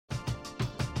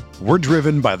We're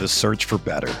driven by the search for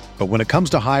better. But when it comes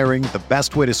to hiring, the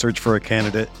best way to search for a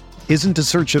candidate isn't to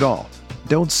search at all.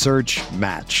 Don't search,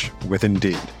 match with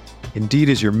Indeed. Indeed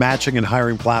is your matching and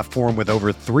hiring platform with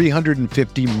over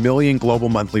 350 million global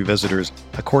monthly visitors,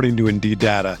 according to Indeed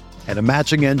data, and a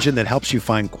matching engine that helps you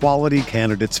find quality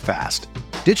candidates fast.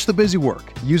 Ditch the busy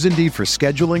work. Use Indeed for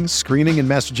scheduling, screening, and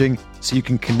messaging so you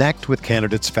can connect with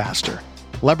candidates faster.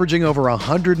 Leveraging over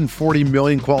 140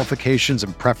 million qualifications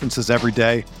and preferences every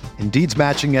day, Indeed's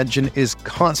matching engine is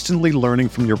constantly learning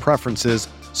from your preferences,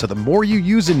 so the more you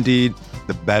use Indeed,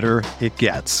 the better it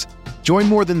gets. Join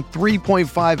more than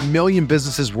 3.5 million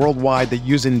businesses worldwide that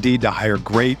use Indeed to hire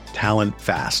great talent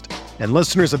fast. And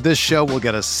listeners of this show will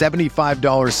get a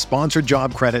 $75 sponsored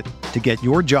job credit to get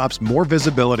your jobs more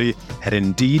visibility at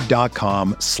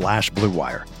Indeed.com/Blue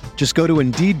Wire. Just go to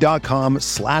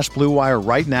Indeed.com/Blue Wire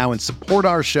right now and support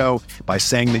our show by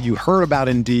saying that you heard about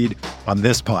Indeed on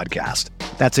this podcast.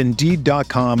 That's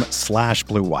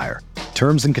Indeed.com/Blue Wire.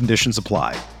 Terms and conditions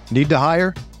apply. Need to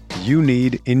hire? You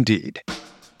need Indeed.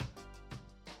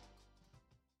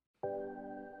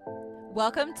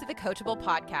 Welcome to the Coachable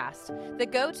Podcast, the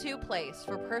go-to place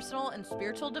for personal and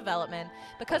spiritual development,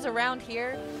 because around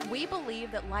here, we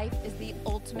believe that life is the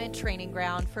ultimate training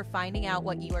ground for finding out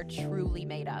what you are truly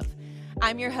made of.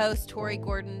 I'm your host, Tori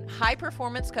Gordon,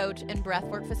 high-performance coach and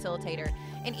breathwork facilitator,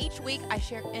 and each week I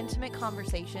share intimate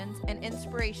conversations and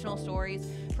inspirational stories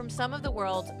from some of the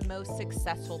world's most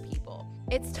successful people.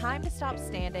 It's time to stop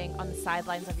standing on the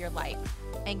sidelines of your life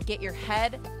and get your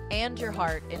head and your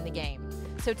heart in the game.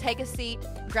 So take a seat,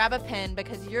 grab a pen,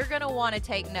 because you're going to want to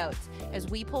take notes as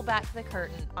we pull back the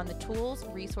curtain on the tools,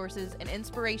 resources, and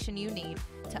inspiration you need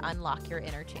to unlock your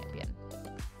inner champion.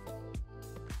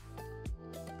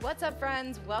 What's up,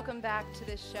 friends? Welcome back to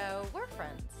this show. We're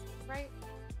friends, right?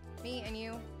 Me and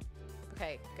you?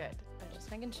 Okay, good. I'm just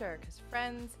making sure, because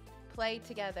friends play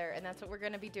together, and that's what we're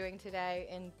going to be doing today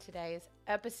in today's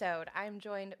episode. I'm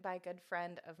joined by a good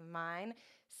friend of mine,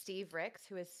 Steve Ricks,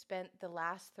 who has spent the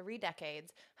last 3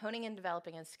 decades honing and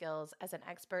developing his skills as an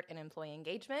expert in employee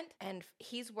engagement, and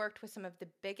he's worked with some of the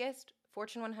biggest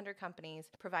Fortune 100 companies,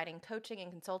 providing coaching and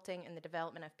consulting in the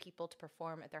development of people to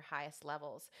perform at their highest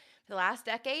levels. For the last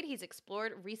decade, he's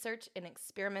explored, researched, and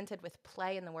experimented with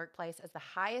play in the workplace as the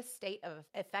highest state of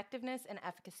effectiveness and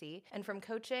efficacy, and from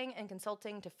coaching and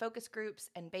consulting to focus groups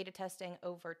and beta testing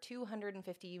over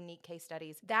 250 unique case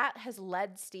studies. That has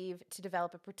led Steve to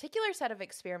develop a particular set of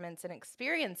experiments and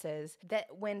experiences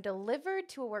that, when delivered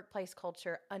to a workplace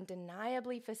culture,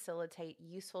 undeniably facilitate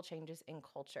useful changes in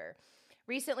culture.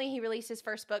 Recently, he released his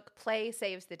first book, Play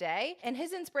Saves the Day, and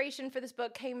his inspiration for this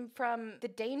book came from the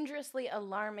dangerously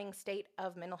alarming state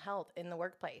of mental health in the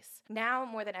workplace. Now,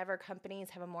 more than ever, companies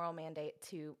have a moral mandate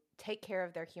to take care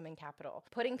of their human capital.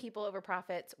 Putting people over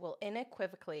profits will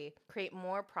unequivocally create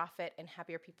more profit and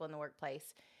happier people in the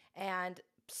workplace. And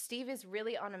Steve is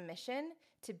really on a mission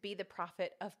to be the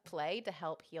prophet of play to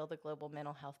help heal the global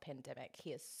mental health pandemic.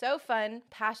 He is so fun,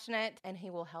 passionate, and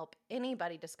he will help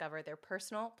anybody discover their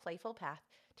personal, playful path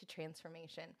to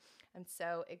transformation. I'm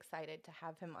so excited to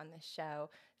have him on this show.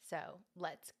 So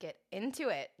let's get into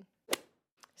it.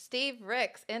 Steve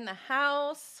Ricks in the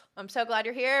house. I'm so glad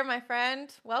you're here, my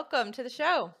friend. Welcome to the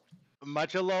show.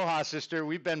 Much aloha, sister.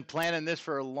 We've been planning this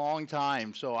for a long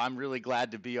time, so I'm really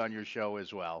glad to be on your show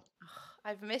as well.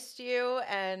 I've missed you,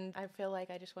 and I feel like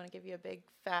I just want to give you a big,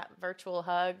 fat virtual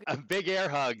hug. A big air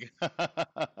hug.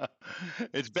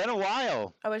 It's been a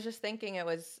while. I was just thinking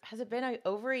has it been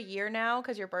over a year now?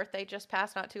 Because your birthday just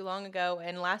passed not too long ago,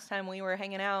 and last time we were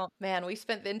hanging out, man, we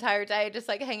spent the entire day just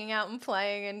like hanging out and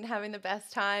playing and having the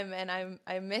best time, and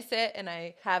I miss it, and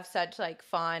I have such like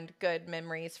fond, good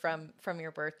memories from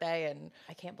your birthday, and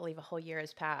I can't believe a whole year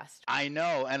has passed. I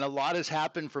know, and a lot has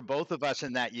happened for both of us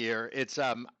in that year. It's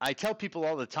I tell people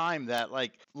all the time that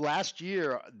like last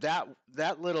year, that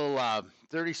little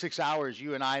 36 hours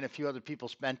you and I and a few other people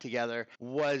spent together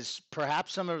was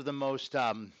perhaps some of the most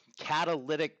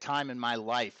catalytic time in my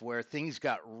life, where things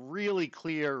got really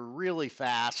clear really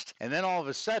fast, and then all of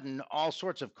a sudden all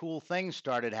sorts of cool things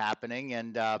started happening.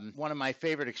 And one of my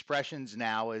favorite expressions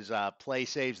now is play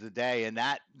saves the day, and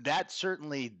that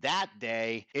certainly that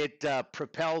day it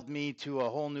propelled me to a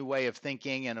whole new way of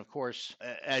thinking. And of course,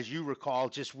 as you recall,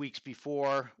 just weeks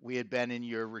before we had been in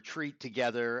your retreat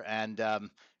together, and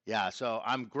yeah, so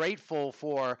I'm grateful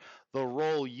for the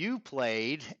role you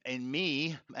played in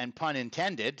me, and pun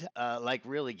intended, like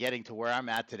really getting to where I'm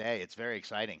at today. It's very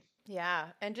exciting. Yeah.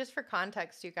 And just for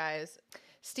context, you guys,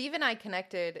 Steve and I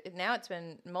connected, now it's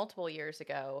been multiple years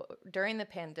ago, during the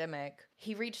pandemic.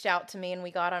 He reached out to me and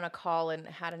we got on a call and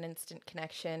had an instant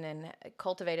connection and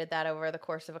cultivated that over the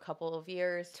course of a couple of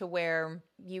years to where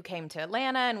you came to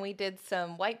Atlanta and we did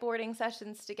some whiteboarding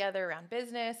sessions together around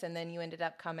business. And then you ended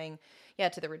up coming,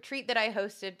 to the retreat that I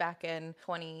hosted back in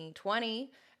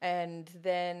 2020. And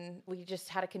then we just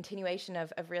had a continuation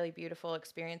of really beautiful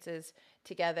experiences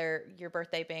together, your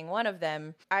birthday being one of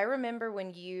them. I remember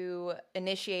when you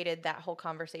initiated that whole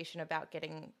conversation about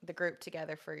getting the group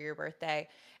together for your birthday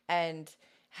and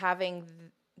having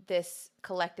this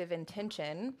collective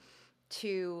intention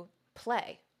to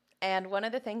play. And one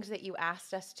of the things that you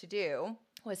asked us to do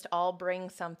was to all bring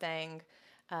something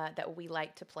that we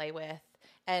like to play with.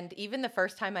 And even the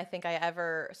first time I think I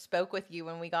ever spoke with you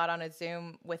when we got on a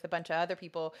Zoom with a bunch of other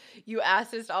people, you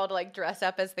asked us all to like dress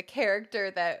up as the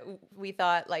character that we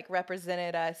thought like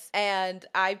represented us. And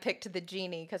I picked the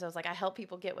genie because I was like, I help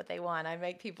people get what they want. I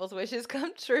make people's wishes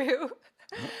come true.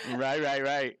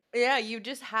 Right. Yeah, you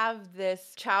just have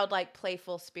this childlike,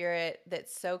 playful spirit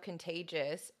that's so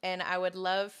contagious. And I would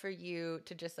love for you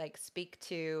to just like speak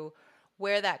to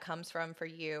where that comes from for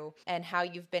you and how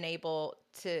you've been able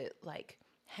to like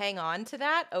hang on to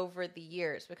that over the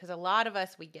years, because a lot of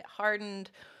us, we get hardened,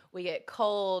 we get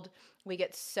cold, we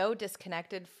get so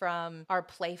disconnected from our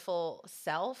playful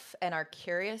self and our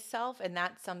curious self. And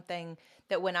that's something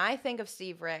that when I think of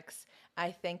Steve Ricks, I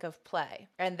think of play.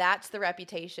 And that's the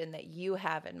reputation that you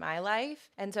have in my life.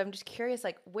 And so I'm just curious,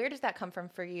 like, where does that come from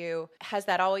for you? Has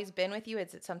that always been with you?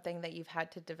 Is it something that you've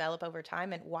had to develop over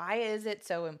time? And why is it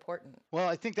so important? Well,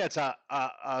 I think that's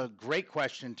a great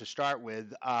question to start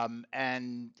with.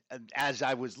 And as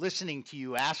I was listening to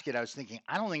you ask it, I was thinking,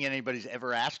 I don't think anybody's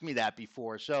ever asked me that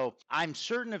before. So I'm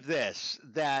certain of this,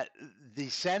 that the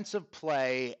sense of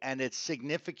play and its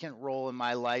significant role in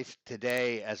my life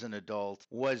today as an adult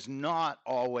was not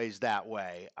always that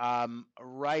way.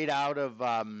 Right out of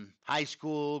high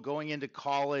school, going into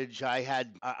college, I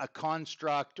had a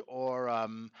construct or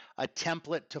a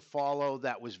template to follow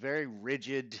that was very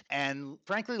rigid and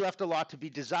frankly left a lot to be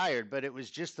desired, but it was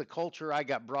just the culture I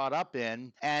got brought up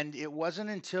in. And it wasn't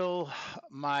until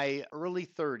my early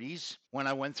 30s when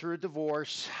I went through a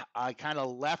divorce, I kind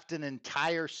of left an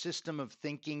entire system of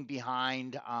thinking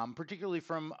behind, particularly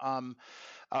from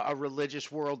a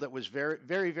religious world that was very,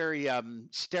 very, very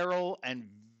sterile and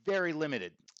very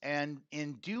limited. And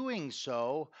in doing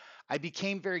so, I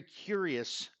became very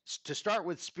curious to start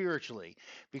with spiritually,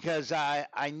 because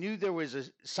I knew there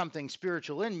was something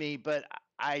spiritual in me, but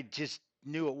I just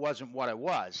knew it wasn't what I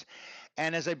was.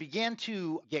 And as I began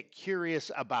to get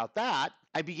curious about that,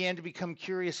 I began to become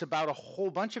curious about a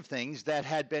whole bunch of things that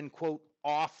had been, quote,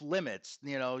 off limits.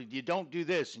 You know, you don't do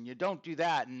this and you don't do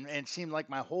that. And it seemed like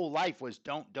my whole life was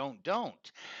don't.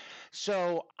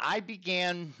 So I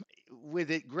began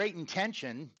with it great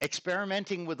intention,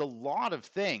 experimenting with a lot of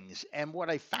things. And what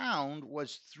I found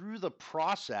was through the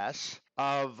process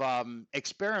of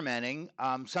experimenting,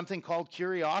 something called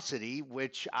curiosity,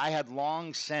 which I had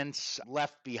long since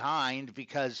left behind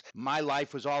because my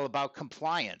life was all about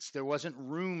compliance. There wasn't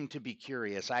room to be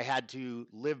curious. I had to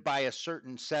live by a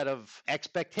certain set of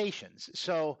expectations.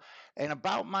 So in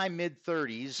about my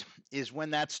mid-30s is when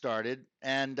that started.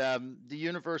 And the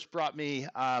universe brought me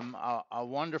a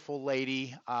wonderful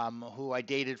lady who I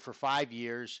dated for 5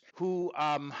 years, who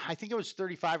I think I was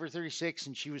 35 or 36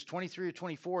 and she was 23 or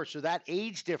 24. So that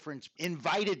age difference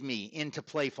invited me into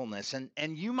playfulness.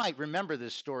 And you might remember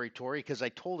this story, Tori, because I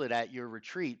told it at your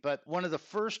retreat. But one of the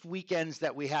first weekends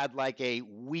that we had like a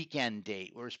weekend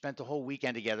date, where we spent the whole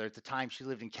weekend together. At the time, she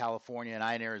lived in California and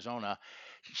I in Arizona.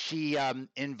 She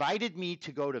invited me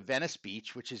to go to Venice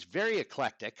Beach, which is very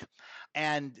eclectic.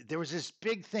 And there was this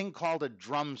big thing called a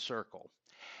drum circle.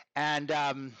 And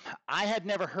I had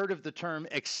never heard of the term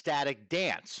ecstatic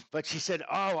dance, but she said,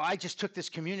 oh, I just took this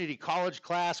community college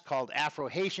class called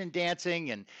Afro-Haitian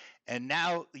dancing, and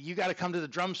now you got to come to the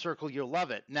drum circle. You'll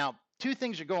love it. Now, two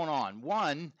things are going on.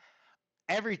 One,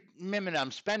 every minute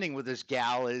I'm spending with this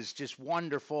gal is just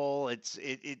wonderful.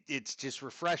 It's just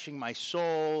refreshing my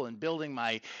soul and building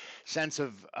my sense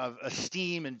of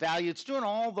esteem and value. It's doing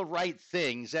all the right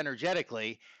things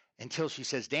energetically until she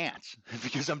says dance,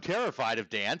 because I'm terrified of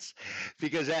dance,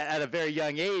 because at a very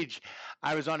young age,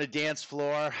 I was on a dance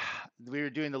floor. We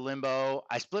were doing the limbo.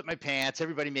 I split my pants.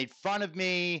 Everybody made fun of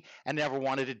me and never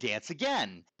wanted to dance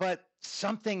again. But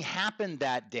something happened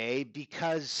that day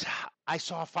because I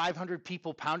saw 500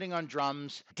 people pounding on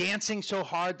drums, dancing so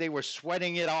hard they were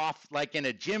sweating it off like in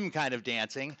a gym kind of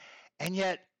dancing. And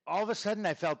yet all of a sudden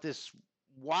I felt this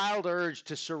wild urge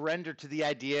to surrender to the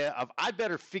idea of I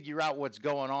better figure out what's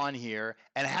going on here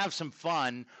and have some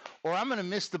fun, or I'm going to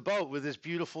miss the boat with this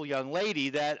beautiful young lady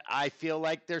that I feel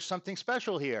like there's something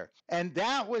special here. And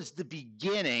that was the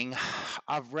beginning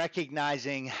of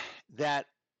recognizing that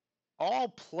all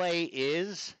play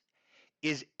is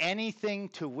anything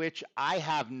to which I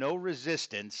have no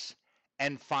resistance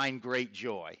and find great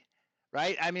joy,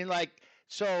 right? I mean, like,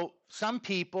 so some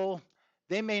people,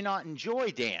 they may not enjoy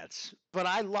dance, but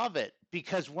I love it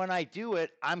because when I do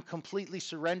it, I'm completely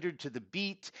surrendered to the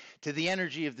beat, to the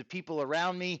energy of the people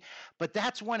around me. But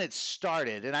that's when it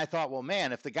started. And I thought, well,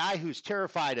 man, if the guy who's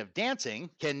terrified of dancing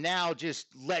can now just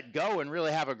let go and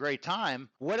really have a great time,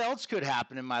 what else could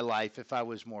happen in my life if I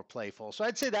was more playful? So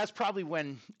I'd say that's probably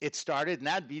when it started, and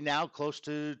that'd be now close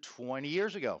to 20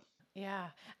 years ago. Yeah.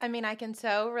 I mean, I can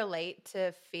so relate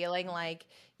to feeling like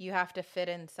you have to fit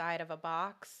inside of a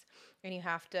box and you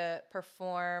have to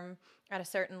perform at a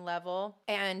certain level.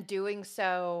 And doing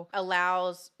so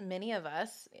allows many of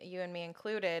us, you and me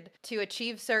included, to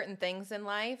achieve certain things in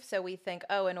life. So we think,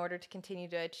 oh, in order to continue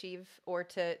to achieve or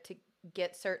to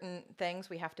get certain things,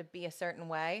 we have to be a certain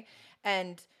way.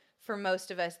 And for most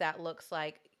of us, that looks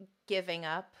like giving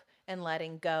up and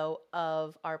letting go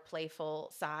of our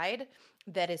playful side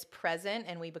that is present,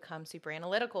 and we become super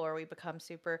analytical, or we become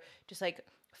super just like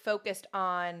focused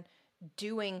on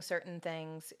doing certain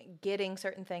things, getting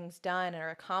certain things done or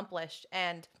accomplished.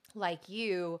 And like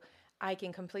you, I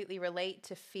can completely relate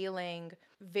to feeling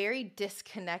very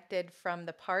disconnected from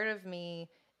the part of me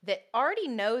that already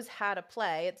knows how to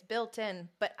play. It's built in,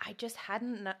 but I just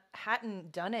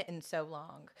hadn't done it in so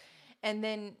long. And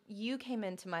then you came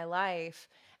into my life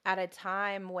at a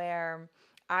time where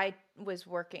I was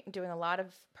doing a lot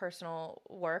of personal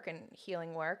work and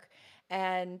healing work.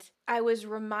 And I was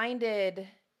reminded,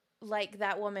 like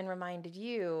that woman reminded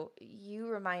you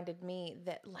reminded me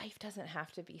that life doesn't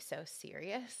have to be so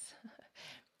serious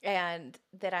and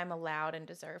that I'm allowed and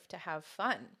deserve to have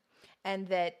fun. And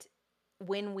that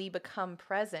when we become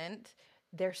present,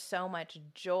 there's so much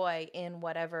joy in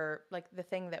whatever, like the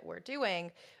thing that we're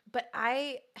doing. But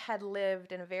I had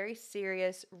lived in a very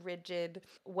serious, rigid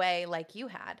way like you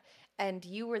had. And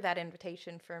you were that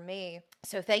invitation for me.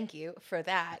 So thank you for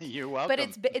that. You're welcome.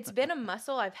 But it's been a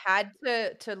muscle I've had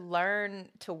to learn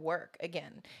to work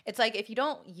again. It's like if you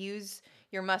don't use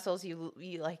your muscles, you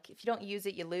like, if you don't use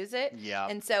it, you lose it. Yeah.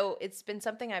 And so it's been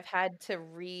something I've had to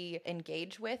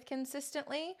re-engage with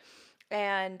consistently.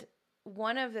 And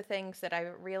one of the things that I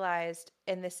realized,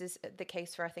 and this is the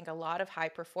case for I think a lot of high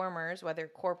performers, whether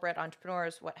corporate,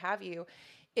 entrepreneurs, what have you,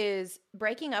 is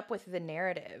breaking up with the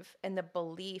narrative and the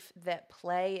belief that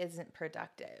play isn't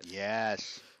productive.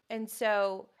 Yes. And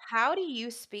so how do you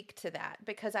speak to that?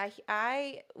 Because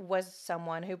I was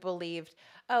someone who believed,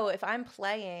 oh, if I'm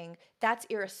playing, that's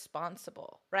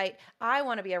irresponsible, right? I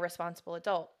want to be a responsible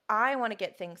adult. I want to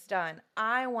get things done.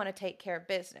 I want to take care of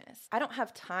business. I don't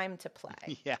have time to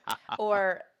play. Yeah.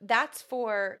 Or that's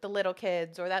for the little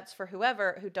kids, or that's for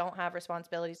whoever who don't have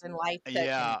responsibilities in life.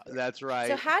 Yeah, that's right.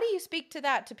 So how do you speak to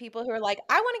that to people who are like,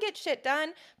 I want to get shit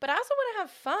done, but I also want to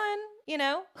have fun, you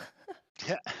know?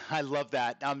 I love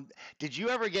that. Did you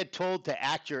ever get told to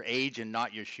act your age and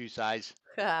not your shoe size?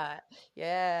 Yeah.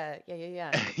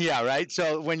 Yeah, right.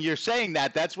 So when you're saying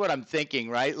that, that's what I'm thinking,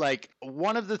 right? Like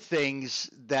one of the things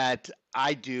that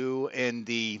I do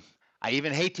I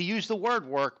even hate to use the word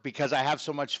work because I have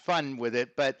so much fun with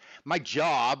it, but my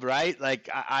job, right? Like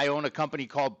I own a company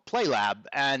called Play Lab,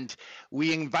 and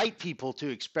we invite people to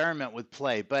experiment with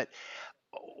play. But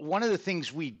one of the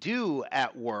things we do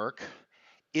at work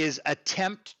is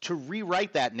attempt to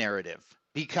rewrite that narrative.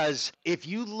 Because if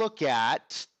you look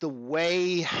at the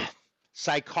way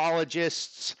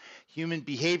psychologists, human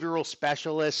behavioral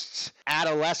specialists,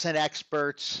 adolescent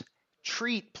experts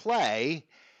treat play,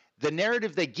 the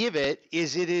narrative they give it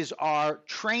is our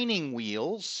training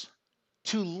wheels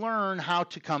to learn how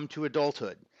to come to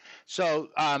adulthood. So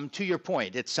to your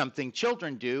point, it's something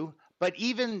children do, but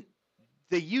even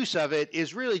the use of it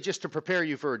is really just to prepare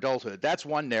you for adulthood. That's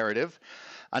one narrative.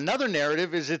 Another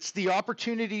narrative is it's the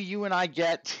opportunity you and I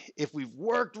get if we've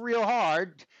worked real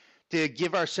hard to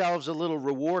give ourselves a little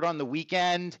reward on the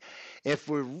weekend. If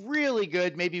we're really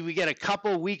good, maybe we get a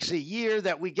couple weeks a year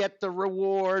that we get the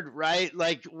reward, right?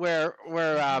 Like where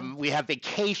we have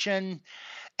vacation.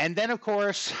 And then, of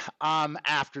course,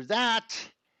 after that,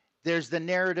 there's the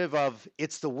narrative of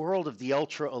it's the world of the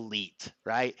ultra elite,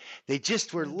 right? They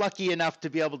just were lucky enough to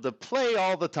be able to play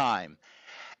all the time.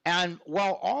 And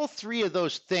while all three of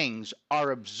those things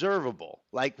are observable,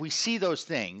 like we see those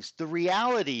things, the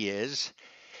reality is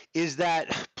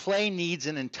that play needs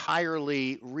an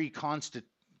entirely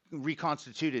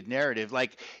reconstituted narrative.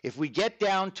 Like if we get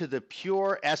down to the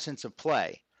pure essence of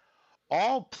play,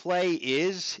 all play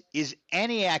is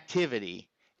any activity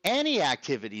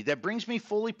that brings me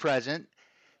fully present,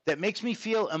 that makes me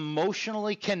feel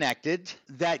emotionally connected,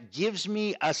 that gives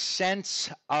me a sense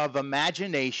of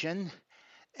imagination,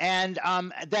 and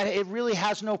that it really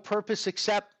has no purpose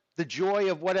except the joy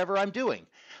of whatever I'm doing.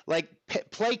 Like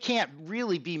play can't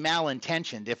really be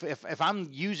malintentioned. If I'm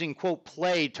using quote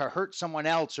play to hurt someone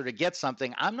else or to get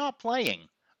something, I'm not playing,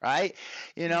 right?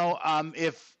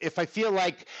 If I feel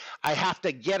like I have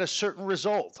to get a certain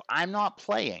result, I'm not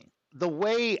playing. The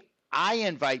way I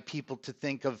invite people to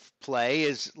think of play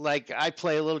is like I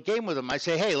play a little game with them. I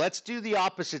say, hey, let's do the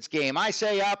opposites game. I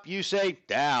say up, you say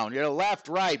down, left,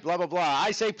 right, blah, blah, blah.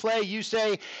 I say play, you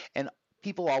say, and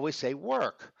people always say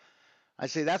work. I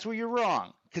say, that's where you're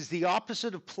wrong, because the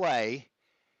opposite of play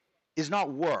is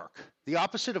not work. The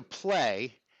opposite of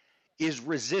play is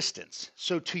resistance.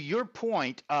 So to your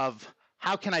point of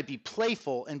how can I be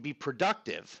playful and be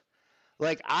productive,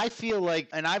 like I feel like,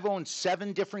 and I've owned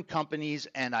 7 different companies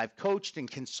and I've coached and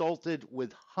consulted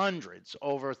with hundreds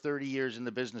over 30 years in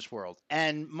the business world.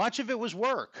 And much of it was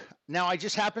work. Now I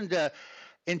just happened to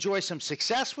enjoy some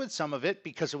success with some of it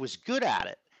because I was good at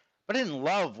it, but I didn't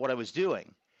love what I was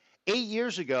doing. 8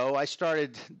 years ago, I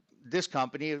started this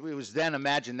company. It was then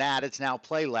Imagine That. It's now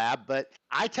Play Lab. But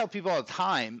I tell people all the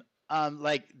time,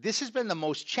 like this has been the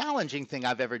most challenging thing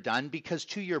I've ever done because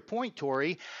to your point,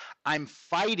 Tori, I'm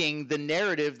fighting the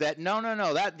narrative that no,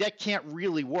 that can't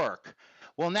really work.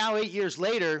 Well, now 8 years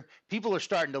later, people are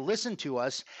starting to listen to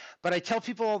us. But I tell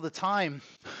people all the time,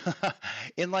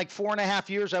 in like 4.5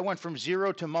 years, I went from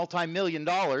zero to multi-million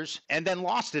dollars and then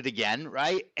lost it again,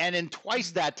 right? And in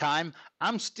twice that time,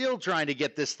 I'm still trying to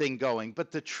get this thing going.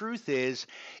 But the truth is,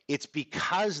 it's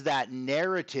because that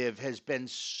narrative has been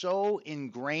so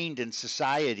ingrained in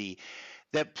society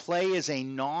that play is a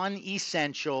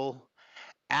non-essential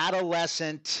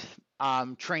adolescent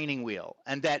training wheel,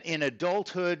 and that in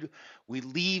adulthood, we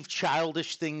leave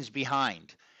childish things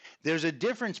behind. There's a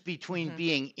difference between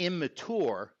being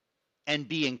immature and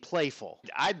being playful.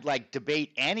 I'd like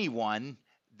debate anyone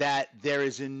that there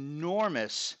is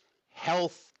enormous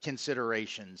health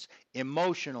considerations,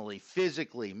 emotionally,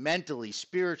 physically, mentally,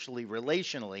 spiritually,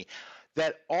 relationally,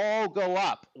 that all go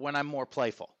up when I'm more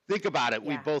playful. Think about it. Yeah.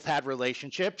 We both had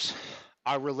relationships.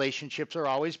 Our relationships are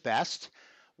always best,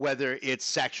 whether it's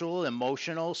sexual,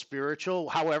 emotional, spiritual,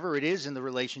 however it is in the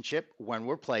relationship, when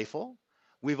we're playful.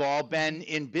 We've all been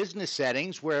in business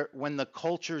settings where when the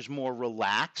culture's more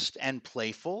relaxed and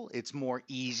playful, it's more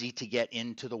easy to get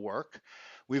into the work.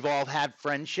 We've all had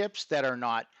friendships that are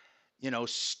not,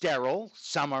 sterile.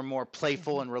 Some are more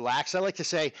playful and relaxed. I like to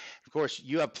say, of course,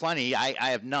 you have plenty, I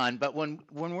have none, but when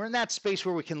we're in that space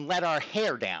where we can let our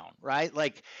hair down, right?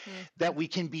 Like that we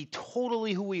can be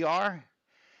totally who we are,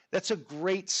 that's a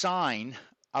great sign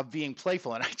of being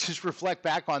playful. And I just reflect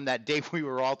back on that day we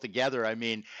were all together. I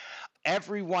mean,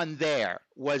 everyone there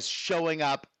was showing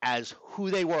up as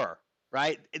who they were,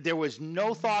 right? There was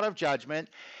no thought of judgment,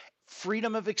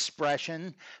 freedom of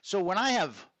expression. So when I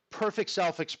have perfect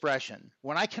self-expression,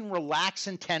 when I can relax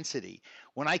intensity,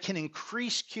 when I can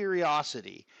increase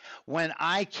curiosity, when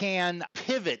I can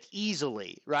pivot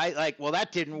easily, right? Like, well,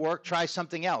 that didn't work, try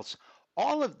something else.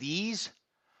 All of these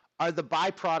are the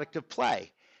byproduct of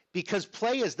play, because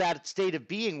play is that state of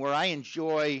being where I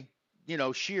enjoy,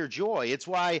 sheer joy. It's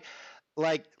why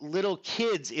like little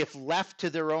kids, if left to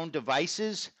their own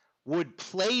devices, would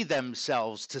play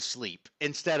themselves to sleep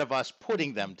instead of us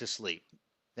putting them to sleep.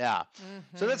 Yeah.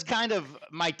 So that's kind of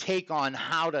my take on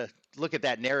how to look at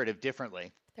that narrative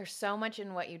differently. There's so much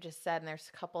in what you just said, and there's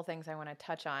a couple things I want to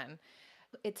touch on.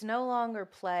 It's no longer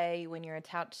play when you're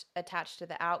attached to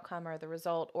the outcome or the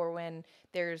result, or when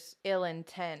there's ill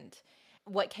intent.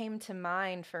 What came to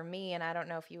mind for me, and I don't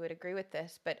know if you would agree with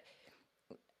this, but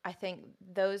I think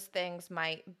those things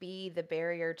might be the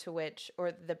barrier to which,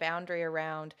 or the boundary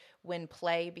around when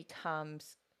play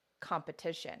becomes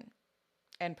competition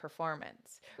and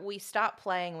performance. We stop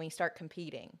playing, we start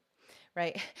competing,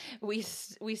 right? We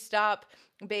stop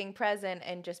being present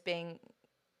and just being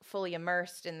fully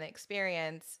immersed in the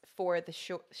experience for the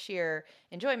sheer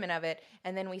enjoyment of it,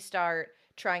 and then we start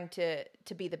trying to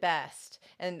be the best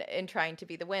and trying to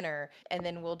be the winner, and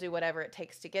then we'll do whatever it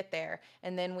takes to get there.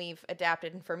 And then we've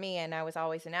adapted, and for me, and I was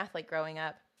always an athlete growing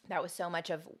up, that was so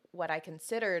much of what I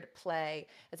considered play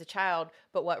as a child,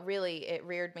 but what really it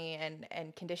reared me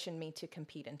and conditioned me to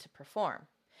compete and to perform.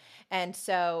 And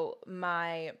so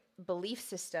my belief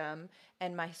system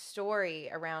and my story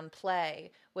around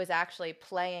play was actually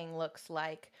playing looks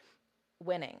like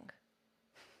winning.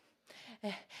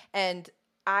 And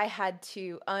I had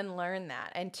to unlearn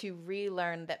that and to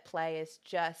relearn that play is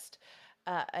just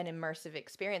an immersive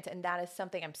experience. And that is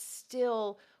something I'm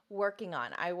still working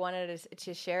on. I wanted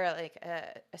to share like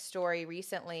a story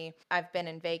recently. I've been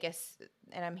in Vegas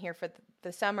and I'm here for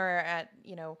the summer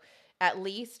at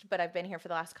least, but I've been here for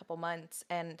the last couple months.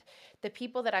 And the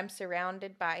people that I'm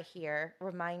surrounded by here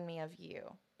remind me of you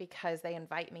because they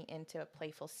invite me into a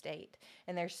playful state.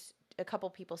 And there's a couple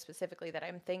people specifically that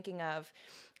I'm thinking of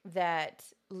that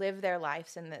live their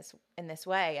lives in this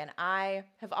way. And I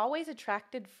have always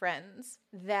attracted friends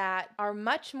that are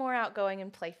much more outgoing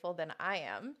and playful than I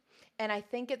am. And I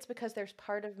think it's because there's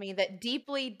part of me that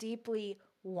deeply, deeply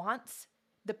wants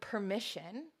the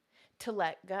permission to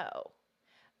let go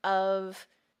of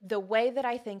the way that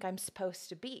I think I'm supposed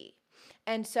to be.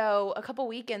 And so a couple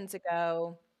weekends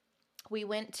ago, we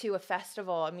went to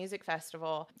a music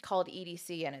festival called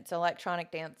EDC, and it's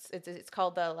electronic dance. It's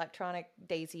called the Electronic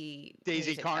Daisy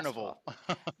Carnival.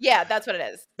 Yeah, that's what it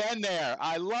is. Been there.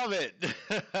 I love it.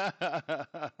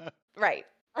 Right.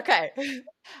 Okay.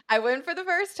 I went for the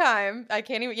first time. I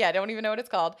don't even know what it's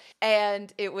called.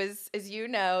 And it was, as you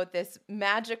know, this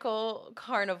magical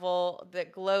carnival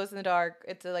that glows in the dark.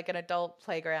 It's like an adult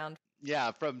playground.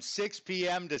 Yeah, from 6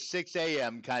 p.m. to 6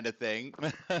 a.m. kind of thing.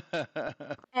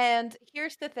 And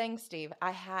here's the thing, Steve.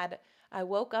 I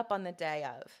woke up on the day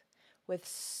of with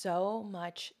so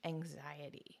much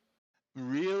anxiety.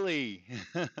 Really?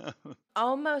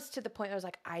 Almost to the point where I was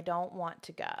like, I don't want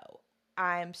to go.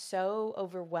 I'm so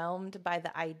overwhelmed by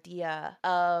the idea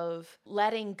of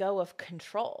letting go of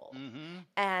control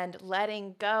and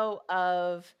letting go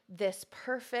of this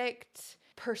perfect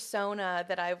persona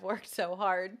that I've worked so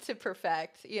hard to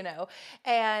perfect,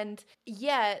 and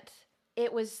yet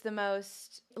it was the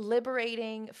most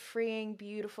liberating, freeing,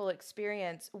 beautiful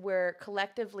experience where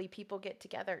collectively people get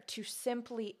together to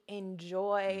simply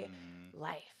enjoy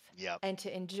life and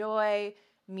to enjoy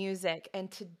music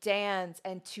and to dance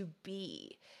and to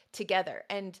be together.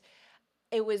 And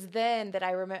it was then that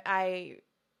I remember I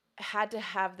had to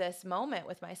have this moment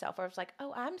with myself where I was like,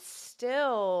 oh, I'm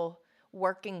still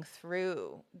working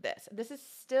through this. This is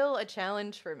still a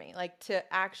challenge for me, like to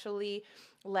actually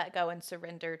let go and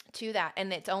surrender to that.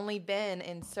 And it's only been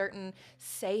in certain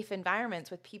safe environments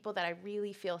with people that I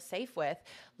really feel safe with,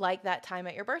 like that time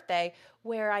at your birthday,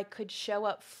 where I could show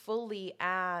up fully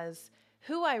as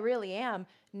who I really am,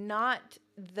 not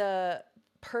the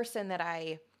person that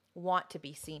I want to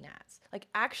be seen as. Like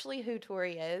actually who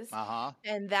Tori is.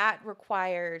 And that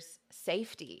requires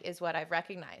safety is what I've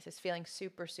recognized, is feeling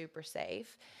super, super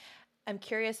safe. I'm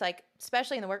curious, like,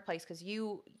 especially in the workplace, because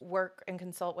you work and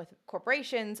consult with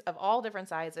corporations of all different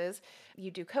sizes.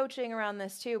 You do coaching around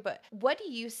this too. But what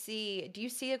do you see? Do you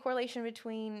see a correlation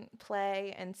between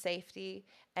play and safety?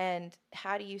 And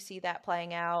how do you see that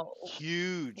playing out?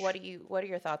 Huge. What are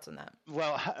your thoughts on that?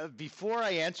 Well, before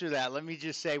I answer that, let me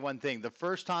just say one thing. The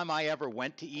first time I ever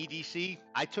went to EDC,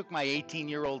 I took my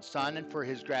 18-year-old son in for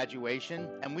his graduation,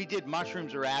 and we did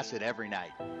mushrooms or acid every night.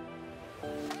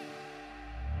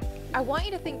 I want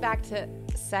you to think back to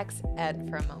sex ed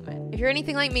for a moment. If you're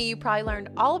anything like me, you probably learned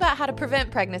all about how to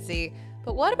prevent pregnancy,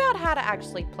 but what about how to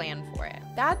actually plan for it?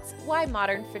 That's why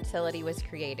Modern Fertility was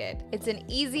created. It's an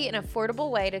easy and affordable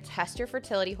way to test your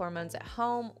fertility hormones at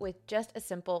home with just a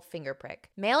simple finger prick.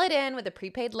 Mail it in with a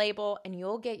prepaid label and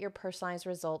you'll get your personalized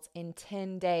results in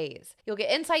 10 days. You'll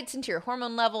get insights into your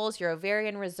hormone levels, your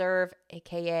ovarian reserve,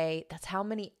 aka that's how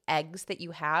many eggs that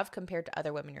you have compared to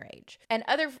other women your age, and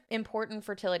other important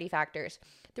fertility factors.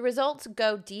 The results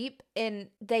go deep and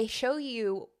they show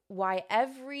you why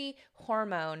every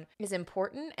hormone is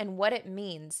important and what it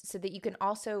means so that you can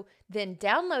also then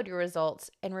download your results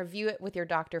and review it with your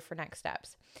doctor for next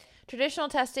steps. Traditional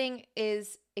testing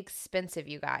is expensive,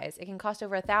 you guys. It can cost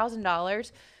over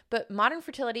 $1,000, but Modern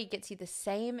Fertility gets you the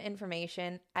same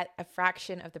information at a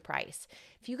fraction of the price.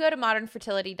 If you go to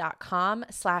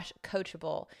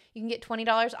modernfertility.com/coachable, you can get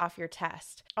 $20 off your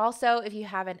test. Also, if you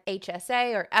have an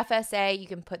HSA or FSA, you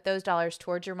can put those dollars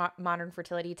towards your Modern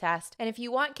Fertility test. And if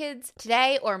you want kids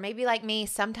today, or maybe like me,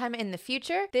 sometime in the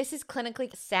future, this is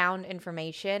clinically sound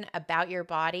information about your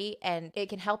body, and it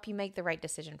can help you make the right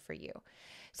decision for you.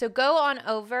 So go on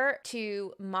over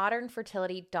to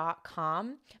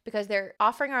modernfertility.com because they're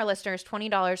offering our listeners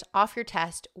 $20 off your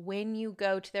test when you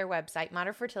go to their website,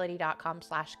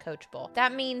 modernfertility.com/coachable.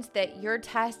 That means that your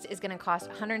test is going to cost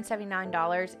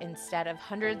 $179 instead of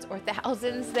hundreds or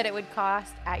thousands that it would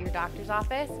cost at your doctor's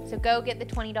office. So go get the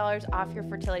 $20 off your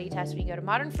fertility test when you go to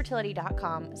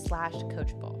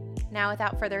modernfertility.com/coachable. Now,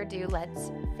 without further ado, let's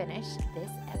finish this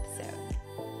episode.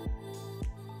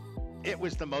 It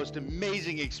was the most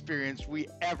amazing experience we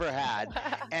ever had.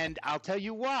 And I'll tell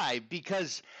you why,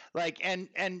 because and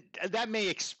that may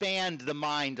expand the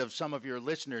mind of some of your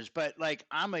listeners, but like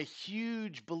I'm a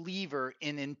huge believer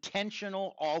in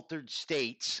intentional altered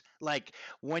states. Like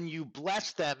when you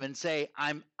bless them and say,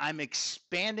 I'm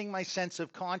expanding my sense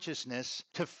of consciousness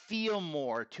to feel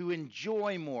more, to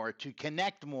enjoy more, to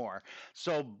connect more.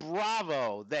 So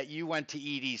bravo that you went to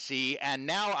EDC. And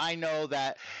now I know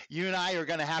that you and I are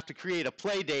going to have to create a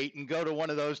play date and go to one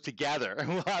of those together.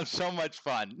 We'll have so much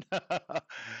fun.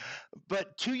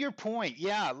 But to your point,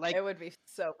 yeah, like It would be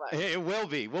so fun. it will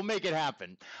be. We'll make it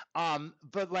happen.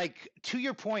 But like to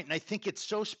your point, and I think it's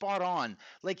so spot on,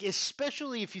 like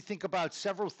especially if you think about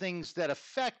several things that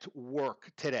affect work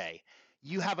today.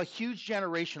 You have a huge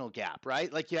generational gap,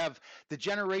 right? Like you have the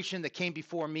generation that came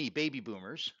before me, baby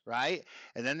boomers, right?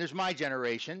 And then there's my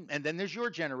generation, and then there's your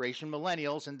generation,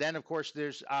 millennials, and then of course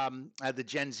there's the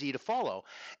Gen Z to follow.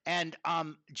 And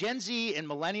Gen Z and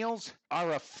millennials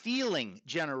are a feeling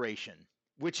generation,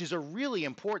 which is a really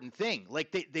important thing.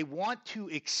 Like they want to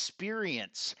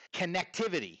experience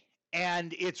connectivity.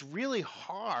 And it's really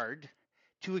hard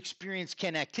to experience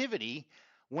connectivity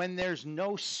when there's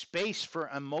no space for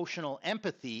emotional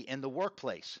empathy in the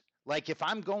workplace. Like if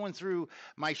I'm going through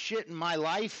my shit in my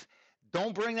life,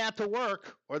 don't bring that to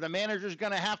work, or the manager's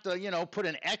going to have to, put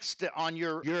an X on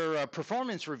your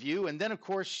performance review. And then, of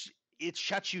course, it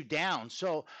shuts you down.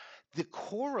 So the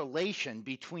correlation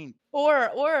between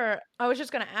Or I was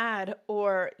just going to add,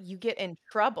 or you get in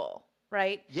trouble,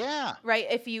 right? yeah, Right.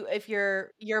 If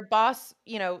your boss,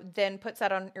 then puts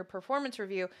that on your performance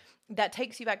review, that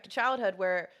takes you back to childhood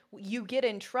where you get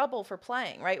in trouble for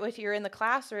playing, right? If you're in the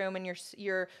classroom and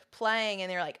you're playing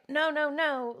and they're like,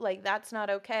 no, like that's not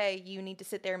okay. You need to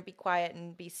sit there and be quiet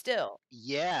and be still.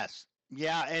 yes.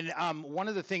 Yeah, and one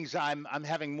of the things I'm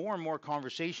having more and more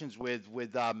conversations with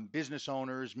business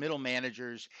owners, middle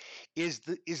managers, is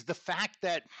the fact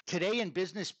that today in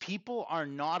business, people are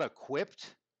not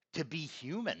equipped to be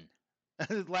human.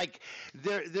 Like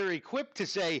they're equipped to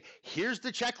say, here's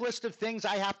the checklist of things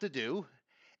I have to do.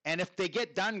 And if they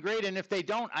get done, great. And if they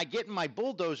don't, I get in my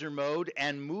bulldozer mode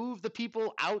and move the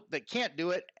people out that can't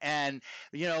do it, and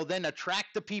then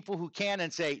attract the people who can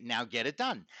and say, now get it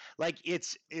done. Like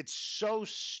it's so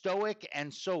stoic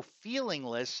and so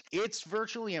feelingless. It's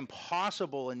virtually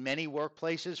impossible in many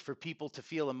workplaces for people to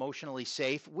feel emotionally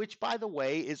safe, which by the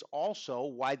way is also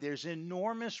why there's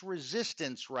enormous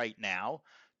resistance right now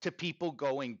to people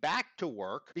going back to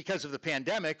work because of the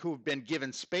pandemic, who've been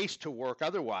given space to work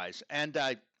otherwise. And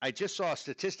I just saw a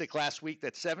statistic last week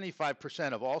that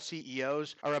 75% of all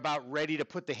CEOs are about ready to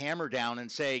put the hammer down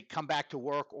and say, come back to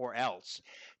work or else.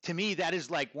 To me, that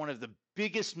is like one of the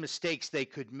biggest mistakes they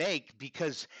could make,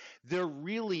 because they're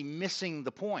really missing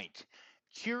the point.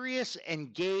 Curious,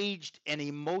 engaged, and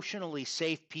emotionally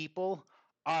safe people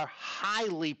are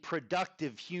highly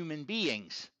productive human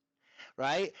beings,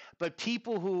 right? But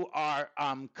people who are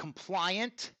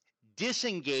compliant,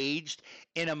 disengaged,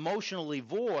 and emotionally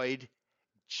void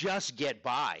just get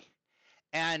by.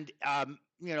 And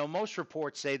most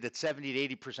reports say that 70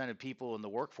 to 80% of people in the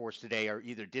workforce today are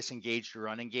either disengaged or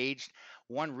unengaged.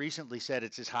 One recently said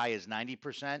it's as high as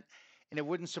 90%. And it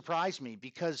wouldn't surprise me,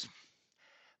 because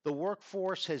the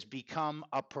workforce has become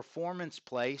a performance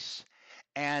place.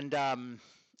 And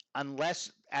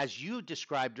unless, as you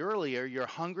described earlier, you're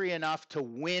hungry enough to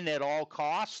win at all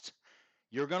costs,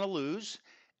 you're going to lose.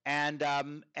 And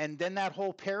then that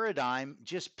whole paradigm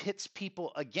just pits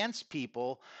people against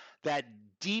people, that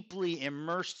deeply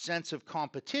immersed sense of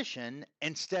competition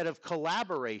instead of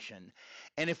collaboration.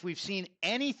 And if we've seen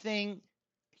anything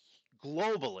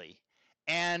globally,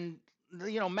 and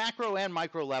macro and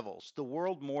micro levels, the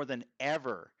world more than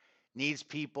ever needs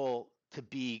people to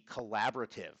be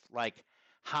collaborative. Like,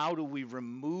 how do we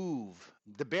remove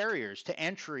the barriers to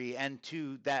entry and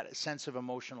to that sense of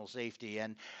emotional safety?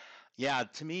 And yeah,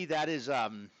 to me, that is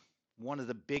one of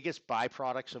the biggest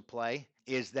byproducts of play,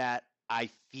 is that I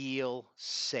feel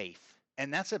safe.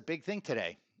 And that's a big thing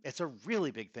today. It's a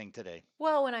really big thing today.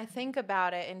 Well, when I think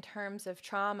about it in terms of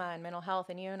trauma and mental health,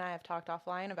 and you and I have talked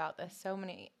offline about this so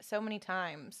many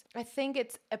times, I think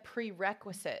it's a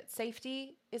prerequisite.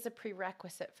 Safety is a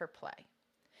prerequisite for play,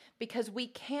 because we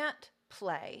can't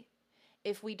play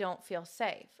if we don't feel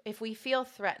safe, if we feel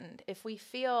threatened, if we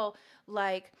feel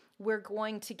like we're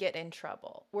going to get in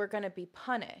trouble, we're going to be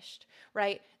punished,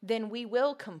 right? Then we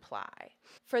will comply.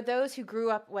 For those who grew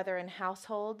up, whether in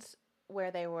households where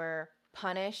they were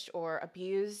punished or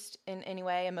abused in any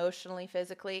way, emotionally,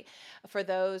 physically, for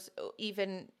those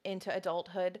even into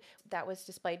adulthood that was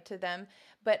displayed to them.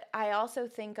 But I also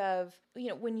think of,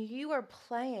 when you are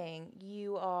playing,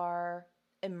 you are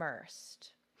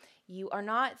immersed. You are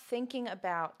not thinking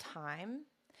about time.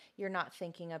 You're not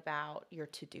thinking about your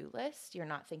to-do list. You're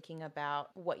not thinking about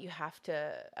what you have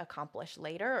to accomplish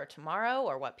later or tomorrow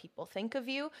or what people think of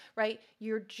you, right?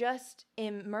 You're just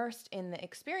immersed in the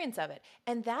experience of it.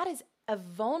 And that is a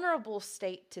vulnerable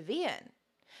state to be in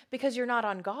because you're not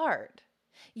on guard.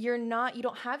 You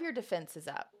don't have your defenses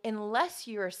up unless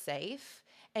you're safe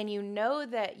and you know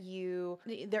that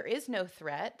there is no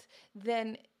threat.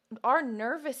 Then our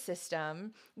nervous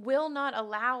system will not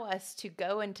allow us to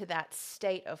go into that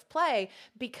state of play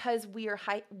because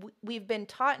we've been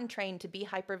taught and trained to be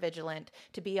hypervigilant,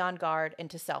 to be on guard, and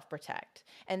to self-protect.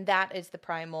 And that is the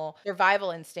primal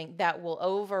survival instinct that will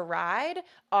override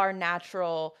our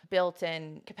natural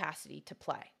built-in capacity to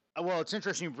play. Well, it's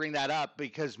interesting you bring that up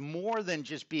because more than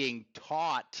just being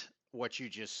taught what you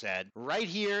just said, right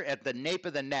here at the nape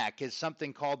of the neck is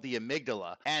something called the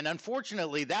amygdala. And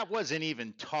unfortunately, that wasn't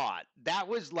even taught. That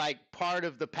was like part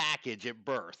of the package at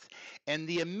birth. And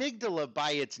the amygdala,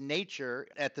 by its nature,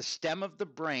 at the stem of the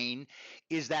brain,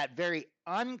 is that very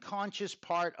unconscious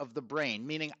part of the brain,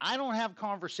 meaning I don't have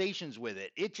conversations with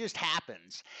it. It just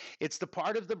happens. It's the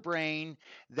part of the brain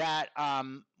that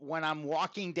when I'm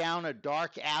walking down a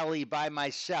dark alley by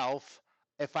myself,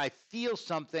 if I feel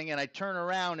something and I turn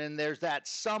around and there's that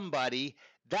somebody,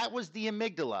 that was the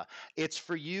amygdala. It's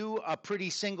for you, a pretty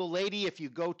single lady, if you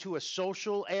go to a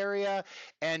social area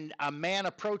and a man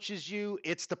approaches you,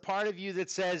 it's the part of you that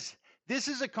says, this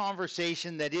is a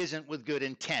conversation that isn't with good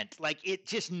intent. Like it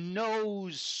just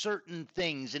knows certain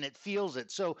things and it feels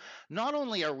it. So not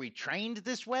only are we trained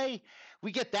this way,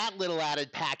 we get that little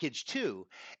added package too.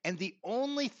 And the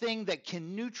only thing that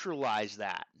can neutralize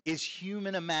that is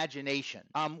human imagination.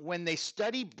 When they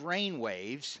study brain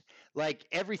waves, like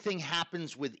everything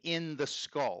happens within the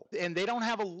skull. And they don't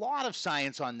have a lot of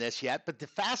science on this yet, but the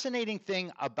fascinating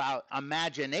thing about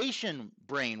imagination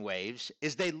brain waves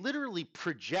is they literally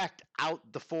project out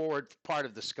the forward part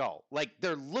of the skull. Like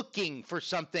they're looking for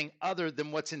something other than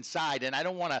what's inside. And I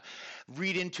don't want to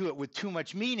read into it with too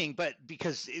much meaning, but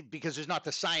because there's not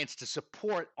the science to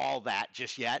support all that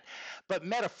just yet. But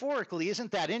metaphorically,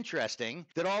 isn't that interesting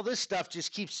that all this stuff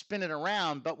just keeps spinning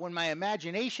around? But when my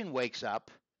imagination wakes up,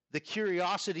 the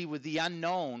curiosity with the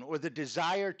unknown or the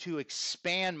desire to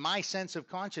expand my sense of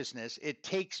consciousness, it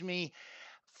takes me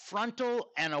frontal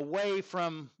and away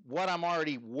from what I'm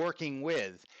already working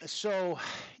with. So,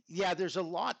 yeah, there's a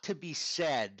lot to be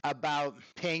said about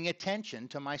paying attention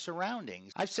to my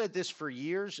surroundings. I've said this for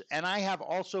years, and I have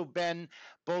also been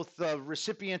both the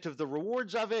recipient of the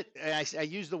rewards of it. And I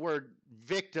use the word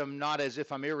victim, not as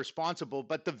if I'm irresponsible,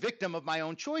 but the victim of my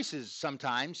own choices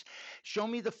sometimes. Show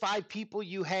me the 5 people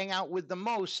you hang out with the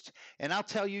most, and I'll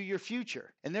tell you your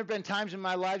future. And there have been times in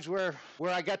my lives where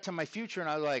I got to my future and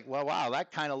I was like, well, wow,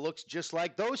 that kind of looks just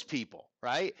like those people,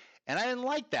 right? And I didn't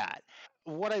like that.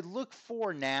 What I look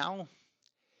for now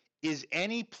is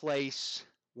any place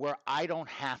where I don't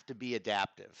have to be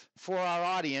adaptive. For our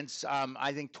audience,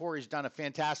 I think Tori's done a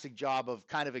fantastic job of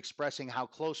kind of expressing how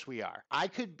close we are. I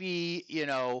could be,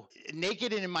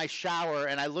 naked and in my shower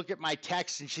and I look at my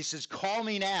text and she says, call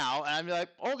me now. And I'm like,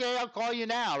 okay, I'll call you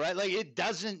now, right? Like it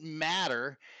doesn't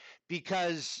matter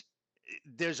because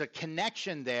there's a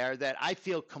connection there that I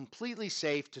feel completely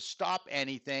safe to stop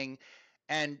anything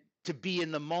and to be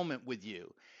in the moment with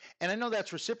you. And I know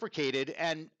that's reciprocated.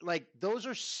 And like those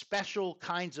are special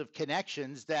kinds of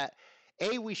connections that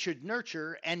A, we should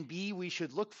nurture, and B, we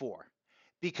should look for,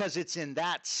 because it's in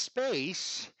that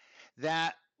space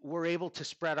that we're able to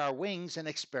spread our wings and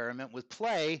experiment with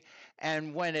play.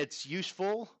 And when it's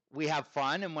useful, we have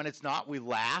fun. And when it's not, we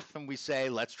laugh and we say,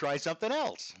 let's try something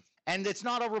else. And it's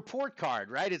not a report card,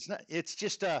 right? It's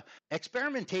just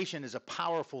experimentation is a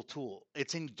powerful tool.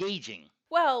 It's engaging.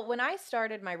 Well, when I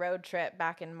started my road trip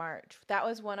back in March, that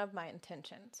was one of my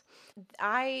intentions.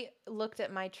 I looked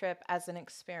at my trip as an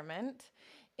experiment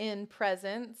in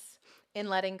presence, in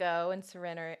letting go and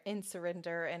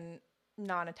surrender and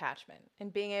non-attachment,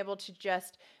 and being able to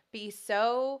just be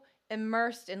so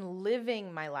immersed in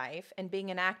living my life and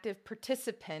being an active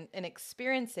participant and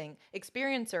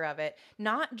experiencer of it,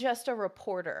 not just a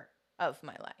reporter of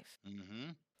my life. Mm-hmm.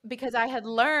 Because I had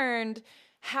learned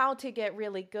how to get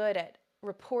really good at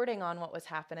reporting on what was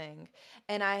happening,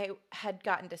 and I had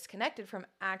gotten disconnected from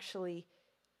actually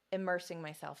immersing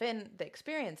myself in the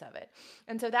experience of it.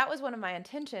 And so that was one of my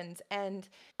intentions, and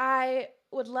I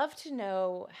would love to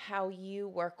know how you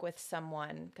work with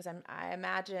someone, because I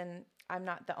imagine I'm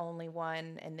not the only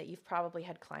one, and that you've probably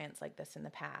had clients like this in the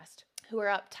past who are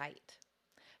uptight,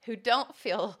 who don't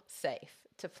feel safe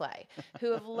to play,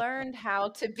 who have learned how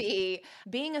to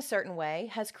being a certain way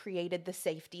has created the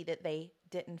safety that they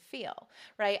didn't feel,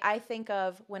 right? I think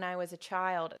of when I was a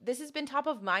child, this has been top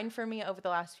of mind for me over the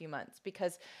last few months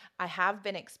because I have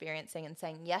been experiencing and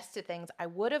saying yes to things I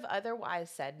would have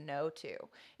otherwise said no to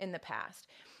in the past.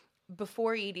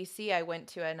 Before EDC, I went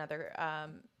to another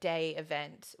day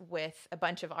event with a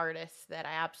bunch of artists that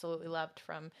I absolutely loved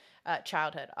from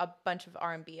childhood. A bunch of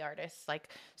R&B artists like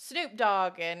Snoop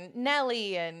Dogg and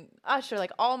Nelly and Usher,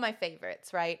 like all my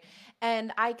favorites, right?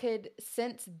 And I could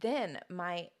sense then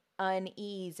my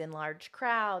unease in large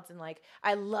crowds, and like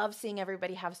I love seeing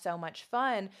everybody have so much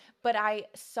fun, but I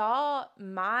saw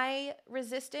my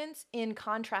resistance in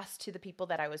contrast to the people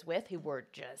that I was with who were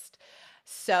just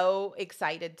so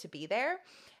excited to be there.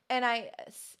 And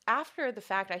after the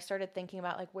fact, I started thinking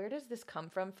about like, where does this come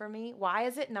from for me? Why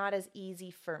is it not as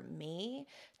easy for me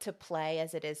to play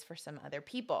as it is for some other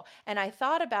people? And I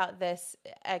thought about this,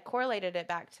 I correlated it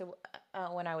back to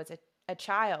when I was a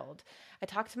child. I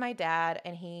talked to my dad,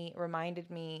 and he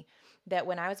reminded me that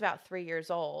when I was about 3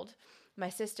 years old, my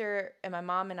sister and my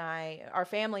mom and our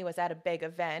family was at a big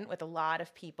event with a lot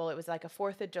of people. It was like a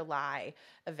 4th of July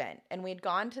event. And we'd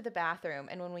gone to the bathroom.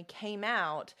 And when we came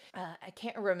out, I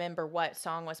can't remember what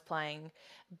song was playing,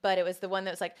 but it was the one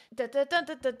that was like, dun, dun, dun,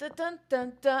 dun, dun, dun,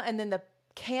 dun, dun, and then the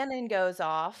cannon goes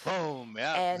off. Boom.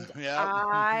 Yeah. And Yeah.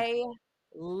 I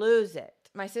lose it.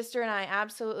 My sister and I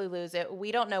absolutely lose it.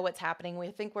 We don't know what's happening.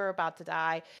 We think we're about to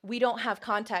die. We don't have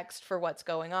context for what's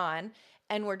going on.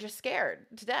 And we're just scared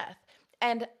to death.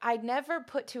 And I never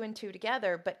put 2 and 2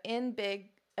 together, but in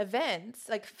big events,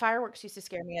 like fireworks used to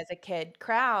scare me as a kid,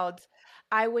 crowds,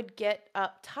 I would get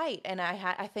uptight. And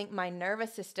I think my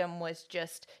nervous system was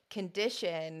just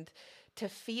conditioned to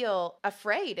feel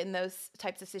afraid in those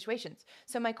types of situations.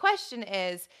 So my question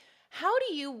is, how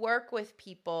do you work with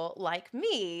people like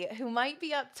me who might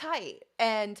be uptight?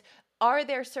 And are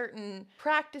there certain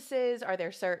practices, are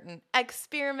there certain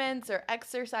experiments or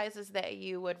exercises that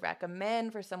you would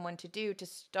recommend for someone to do to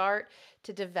start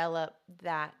to develop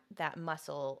that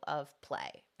muscle of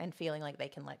play and feeling like they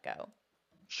can let go?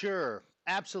 Sure,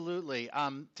 absolutely.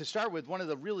 To start with, one of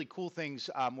the really cool things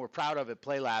we're proud of at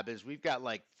PlayLab is we've got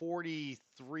like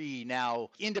 43 now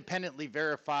independently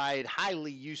verified,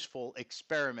 highly useful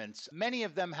experiments. Many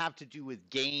of them have to do with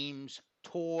games,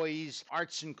 toys,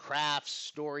 arts and crafts,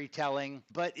 storytelling.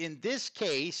 But in this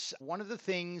case, one of the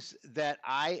things that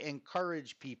I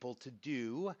encourage people to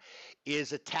do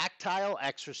is a tactile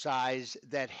exercise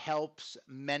that helps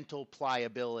mental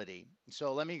pliability.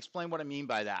 So let me explain what I mean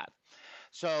by that.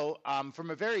 So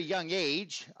from a very young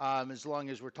age, as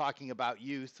long as we're talking about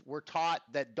youth, we're taught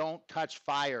that don't touch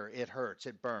fire, it hurts,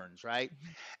 it burns, right? Mm-hmm.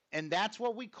 And that's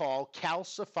what we call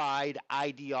calcified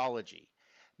ideology,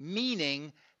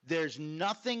 meaning there's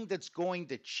nothing that's going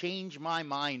to change my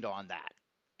mind on that.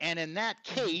 And in that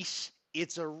case,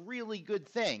 it's a really good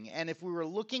thing. And if we were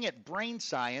looking at brain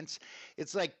science,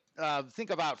 it's like, think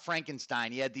about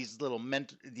Frankenstein. He had these little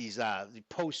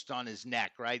posts on his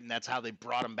neck, right? And that's how they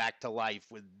brought him back to life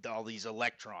with all these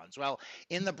electrons. Well,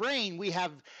 in the brain, we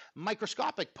have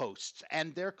microscopic posts,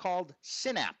 and they're called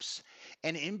synapses.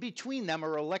 And in between them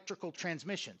are electrical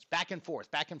transmissions, back and forth,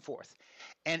 back and forth.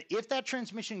 And if that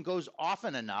transmission goes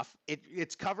often enough,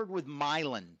 it's covered with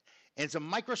myelin. And it's a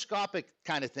microscopic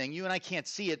kind of thing. You and I can't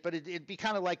see it, but it'd be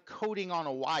kind of like coating on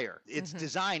a wire. Its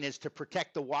design is to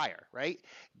protect the wire, right?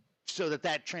 So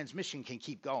that transmission can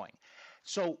keep going.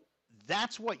 So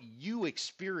that's what you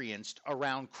experienced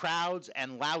around crowds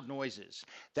and loud noises.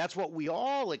 That's what we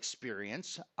all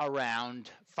experience around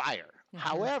fire.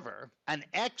 However, an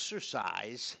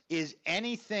exercise is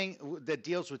anything that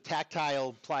deals with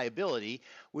tactile pliability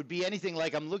would be anything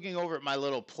like I'm looking over at my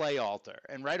little play altar,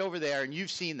 and right over there, and you've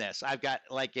seen this, I've got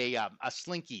like a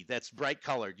slinky that's bright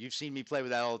colored. You've seen me play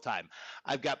with that all the time.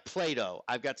 I've got Play-Doh.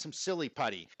 I've got some silly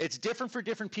putty. It's different for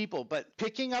different people, but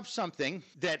picking up something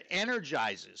that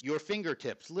energizes your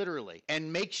fingertips literally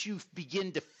and makes you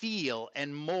begin to feel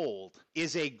and mold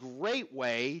is a great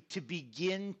way to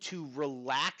begin to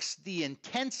relax the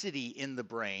intensity in the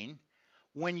brain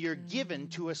when you're given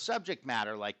to a subject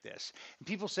matter like this. And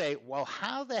people say, well,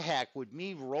 how the heck would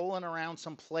me rolling around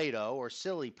some Play-Doh or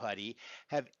silly putty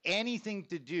have anything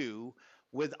to do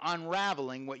with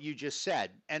unraveling what you just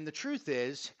said? And the truth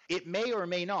is, it may or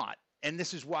may not. And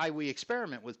this is why we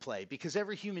experiment with play, because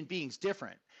every human being's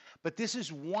different. But this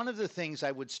is one of the things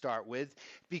I would start with,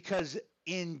 because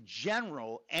in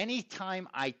general, anytime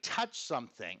I touch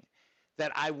something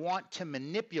that I want to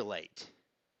manipulate,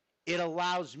 it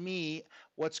allows me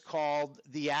what's called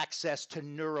the access to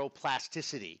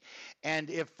neuroplasticity. And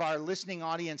if our listening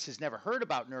audience has never heard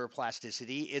about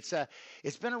neuroplasticity,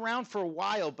 it's been around for a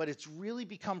while, but it's really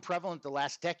become prevalent the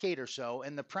last decade or so.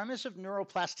 And the premise of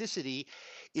neuroplasticity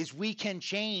is we can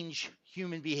change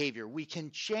human behavior. We can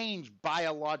change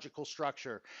biological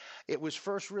structure. It was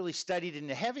first really studied in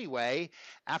a heavy way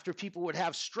after people would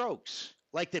have strokes,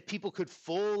 like that people could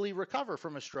fully recover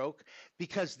from a stroke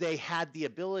because they had the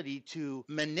ability to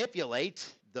manipulate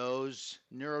those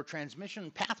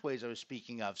neurotransmission pathways I was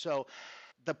speaking of. So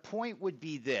the point would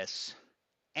be this: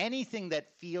 anything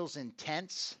that feels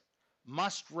intense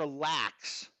must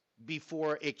relax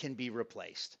before it can be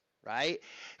replaced, right?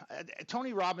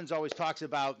 Tony Robbins always talks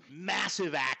about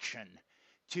massive action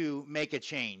to make a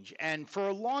change. And for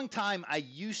a long time, I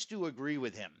used to agree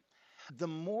with him. The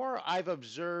more I've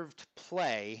observed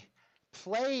play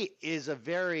is a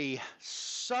very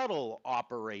subtle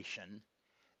operation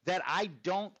that I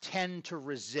don't tend to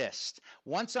resist.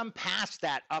 Once I'm past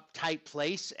that uptight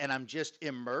place and I'm just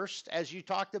immersed, as you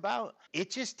talked about, it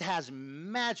just has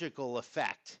magical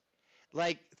effect.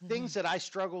 Like things that I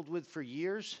struggled with for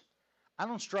years, I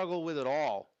don't struggle with at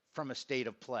all from a state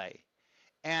of play.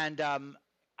 And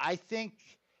I think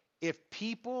if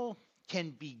people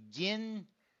can begin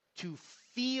to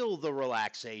feel the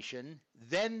relaxation,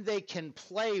 then they can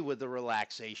play with the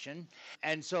relaxation.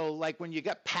 And so like when you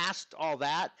get past all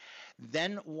that,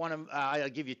 then I'll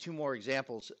give you two more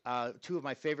examples. Two of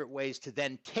my favorite ways to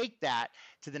then take that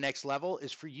to the next level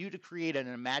is for you to create an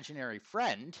imaginary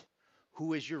friend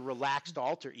who is your relaxed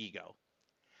alter ego.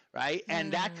 Right.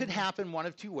 And that could happen one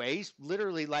of two ways.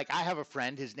 Literally, like I have a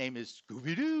friend, his name is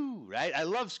Scooby Doo. Right. I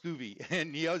love Scooby.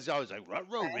 And he was always like,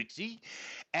 ruh-roh, Rixie.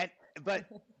 But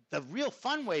the real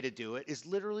fun way to do it is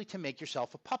literally to make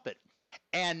yourself a puppet.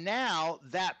 And now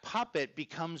that puppet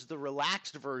becomes the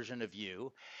relaxed version of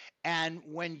you. And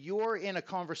when you're in a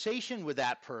conversation with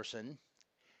that person,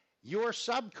 your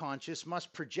subconscious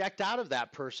must project out of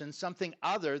that person something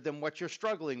other than what you're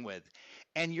struggling with.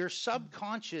 And your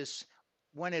subconscious,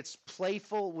 when it's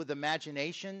playful with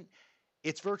imagination,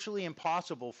 it's virtually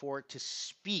impossible for it to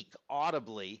speak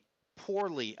audibly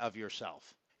poorly of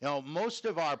yourself. You know, most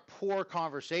of our poor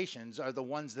conversations are the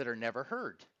ones that are never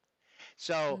heard.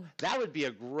 So that would be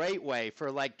a great way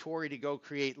for like Tori to go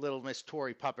create Little Miss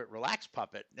Tori Puppet Relax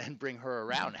Puppet and bring her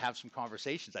around and have some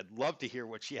conversations. I'd love to hear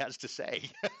what she has to say.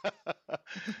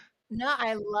 No,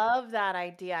 I love that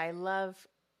idea. I love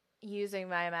using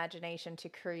my imagination to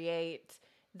create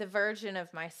the version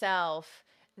of myself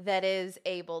that is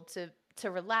able to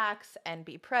relax and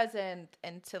be present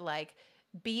and to like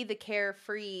be the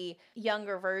carefree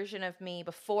younger version of me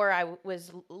before I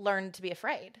was learned to be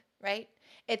afraid, right?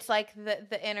 It's like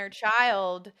the inner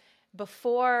child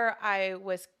before I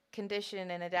was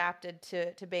conditioned and adapted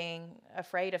to being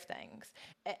afraid of things.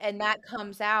 And that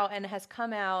comes out and has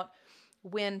come out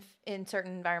when in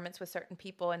certain environments with certain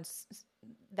people and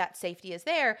that safety is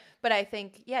there. But I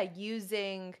think, yeah,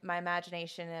 using my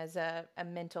imagination as a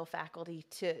mental faculty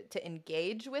to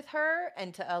engage with her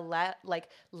and to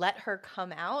let her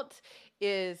come out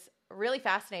is really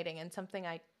fascinating and something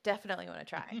I definitely want to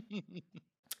try.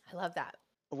 I love that.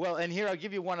 Well, and here I'll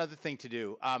give you one other thing to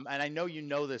do. And I know you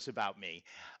know this about me.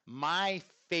 My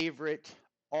favorite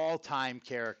all-time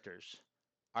characters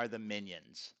are the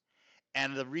Minions.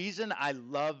 And the reason I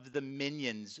love the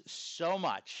Minions so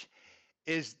much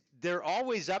is they're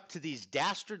always up to these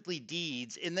dastardly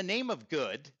deeds in the name of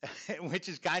good, which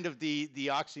is kind of the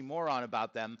oxymoron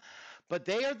about them. But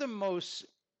they are the most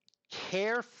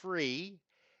carefree,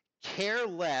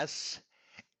 careless,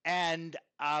 and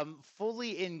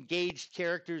fully engaged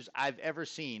characters I've ever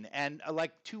seen. And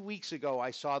like 2 weeks ago, I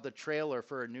saw the trailer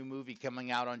for a new movie coming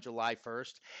out on July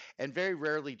 1st. And very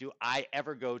rarely do I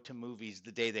ever go to movies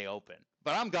the day they open.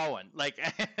 But I'm going.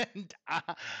 And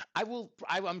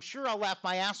I'm sure I'll laugh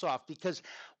my ass off because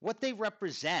what they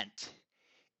represent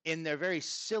in their very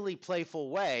silly, playful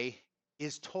way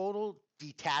is total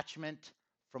detachment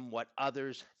from what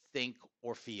others think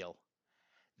or feel.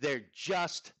 They're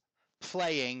just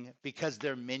playing because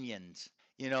they're minions.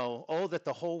 You know, oh, that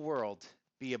the whole world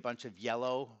be a bunch of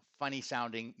yellow, funny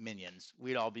sounding minions.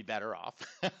 We'd all be better off.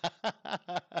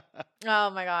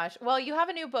 Oh my gosh. Well, you have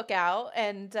a new book out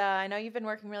and I know you've been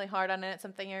working really hard on it. It's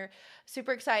something you're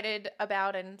super excited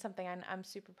about and something I'm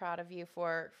super proud of you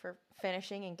for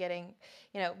finishing and getting,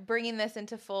 bringing this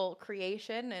into full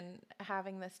creation and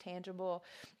having this tangible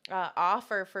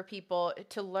offer for people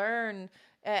to learn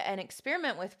and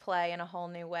experiment with play in a whole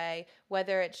new way,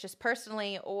 whether it's just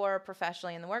personally or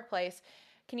professionally in the workplace.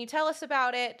 Can you tell us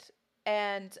about it?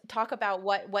 and talk about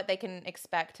what they can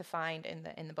expect to find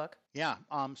in the book. Yeah.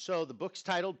 So the book's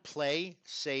titled Play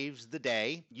Saves the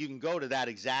Day. You can go to that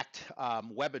exact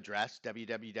web address,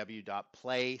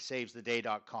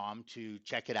 www.playsavestheday.com, to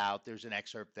check it out. There's an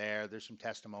excerpt there. There's some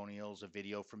testimonials, a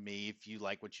video from me. If you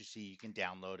like what you see, you can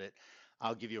download it.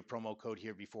 I'll give you a promo code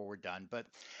here before we're done. But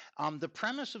the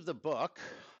premise of the book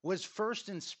was first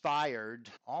inspired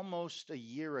almost a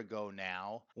year ago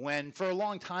now, when for a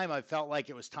long time I felt like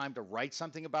it was time to write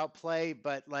something about play,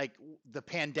 but like the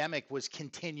pandemic was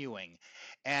continuing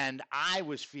and I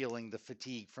was feeling the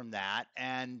fatigue from that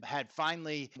and had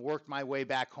finally worked my way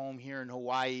back home here in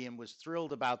Hawaii and was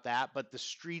thrilled about that. But the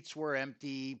streets were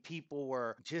empty. People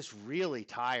were just really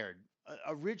tired.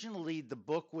 Originally, the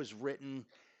book was written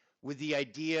with the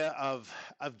idea of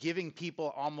giving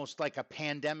people almost like a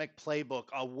pandemic playbook,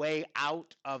 a way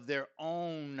out of their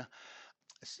own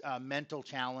mental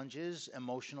challenges,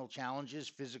 emotional challenges,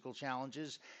 physical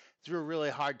challenges through a really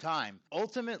hard time.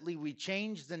 Ultimately, we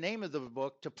changed the name of the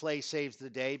book to Play Saves the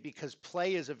Day because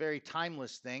play is a very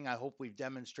timeless thing. I hope we've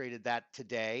demonstrated that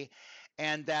today.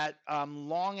 And that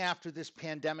long after this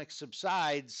pandemic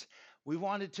subsides, we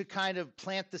wanted to kind of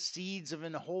plant the seeds of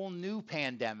a whole new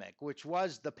pandemic, which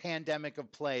was the pandemic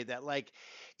of play. That like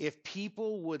if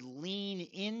people would lean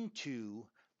into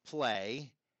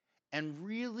play and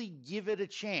really give it a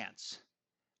chance,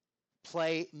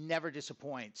 play never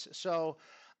disappoints. So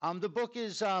the book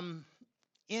is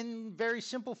in very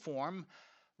simple form,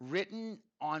 written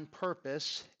on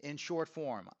purpose in short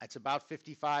form. It's about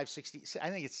 55, 60, I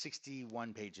think it's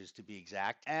 61 pages to be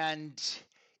exact. And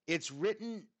it's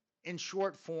written in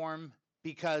short form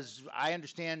because I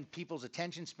understand people's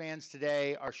attention spans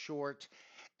today are short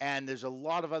and there's a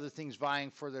lot of other things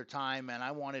vying for their time. And I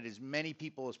wanted as many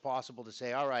people as possible to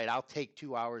say, all right, I'll take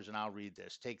 2 hours and I'll read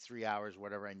this, take 3 hours,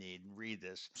 whatever I need, and read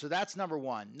this. So that's number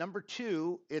one. Number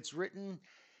two, it's written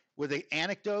with the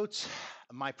anecdotes,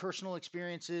 my personal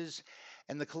experiences,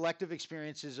 and the collective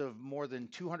experiences of more than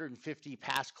 250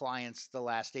 past clients the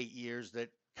last 8 years that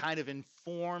kind of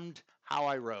informed how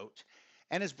I wrote.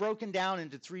 And it's broken down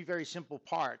into 3 very simple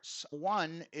parts.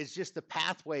 One is just the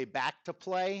pathway back to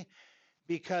play,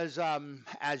 because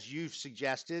as you've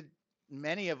suggested,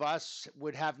 many of us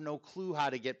would have no clue how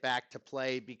to get back to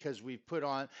play because we've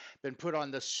been put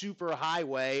on the super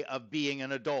highway of being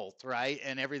an adult, right?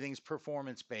 And everything's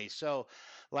performance based. So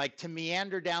like to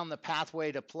meander down the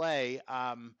pathway to play,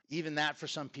 even that for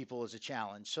some people is a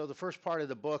challenge. So the first part of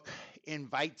the book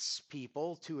invites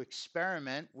people to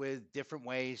experiment with different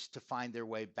ways to find their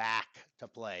way back to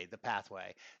play, the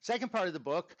pathway. Second part of the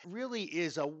book really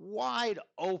is a wide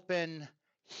open,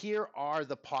 here are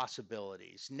the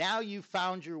possibilities. Now you've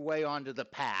found your way onto the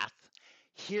path.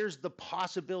 Here's the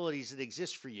possibilities that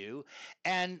exist for you.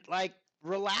 And like,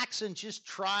 relax and just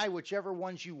try whichever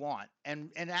ones you want.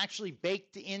 And actually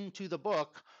baked into the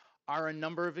book are a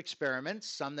number of experiments,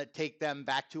 some that take them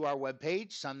back to our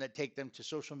webpage, some that take them to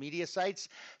social media sites,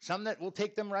 some that will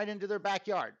take them right into their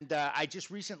backyard. And, I just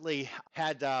recently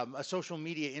had a social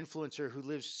media influencer who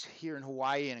lives here in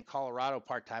Hawaii and in Colorado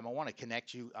part-time. I want to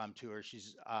connect you to her.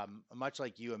 She's much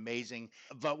like you, amazing.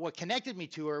 But what connected me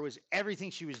to her was everything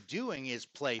she was doing is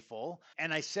playful.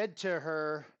 And I said to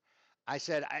her, I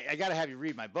said, I got to have you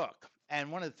read my book. And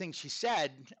one of the things she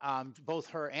said, both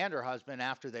her and her husband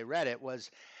after they read it,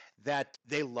 was that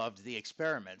they loved the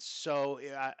experiments. So,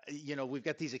 we've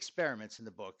got these experiments in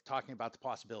the book talking about the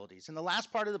possibilities. And the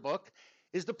last part of the book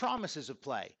is the promises of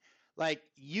play. Like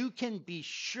you can be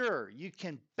sure, you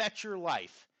can bet your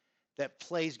life that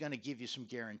play is going to give you some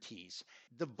guarantees.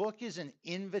 The book is an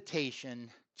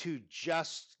invitation to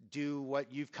just do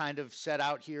what you've kind of set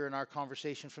out here in our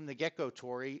conversation from the get-go,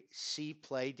 Tori, see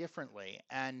play differently.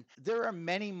 And there are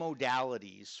many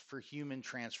modalities for human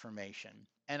transformation.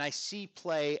 And I see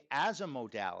play as a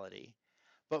modality,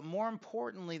 but more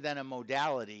importantly than a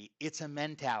modality, it's a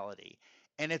mentality.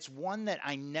 And it's one that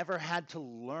I never had to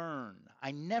learn.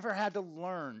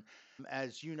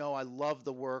 As you know, I love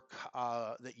the work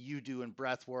that you do in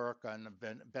breath work, and I've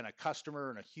been a customer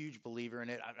and a huge believer in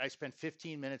it. I spent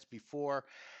 15 minutes before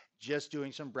just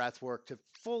doing some breath work to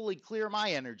fully clear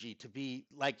my energy to be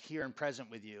like here and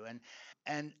present with you.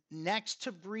 And next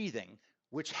to breathing,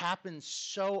 which happens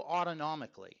so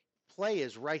autonomically, play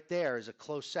is right there as a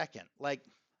close second. Like,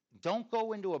 don't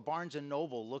go into a Barnes and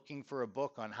Noble looking for a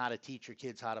book on how to teach your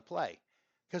kids how to play,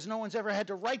 because no one's ever had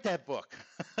to write that book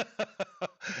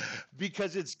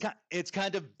because it's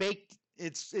kind of baked.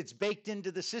 It's baked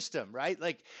into the system, right?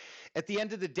 Like at the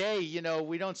end of the day,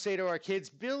 we don't say to our kids,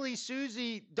 Billy,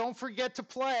 Susie, don't forget to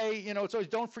play. It's always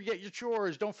don't forget your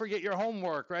chores, don't forget your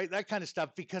homework, right? That kind of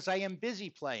stuff, because I am busy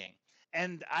playing.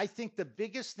 And I think the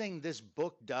biggest thing this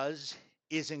book does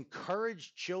is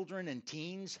encourage children and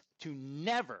teens to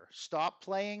never stop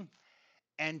playing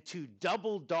and to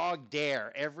double dog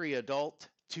dare every adult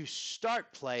to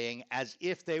start playing as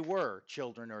if they were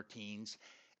children or teens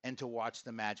and to watch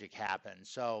the magic happen.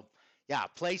 So, yeah,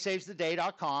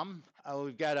 playsavestheday.com.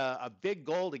 We've got a big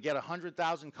goal to get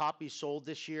 100,000 copies sold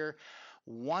this year.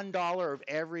 $1 of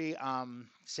every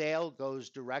sale goes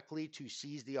directly to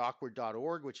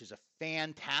seizetheawkward.org, which is a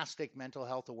fantastic mental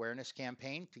health awareness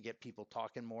campaign to get people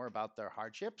talking more about their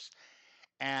hardships.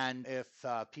 And if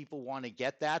people want to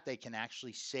get that, they can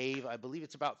actually save, I believe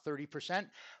it's about 30%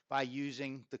 by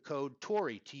using the code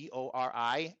TORI,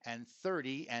 T-O-R-I, and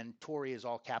 30, and TORI is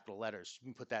all capital letters. You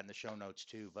can put that in the show notes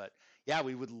too. But yeah,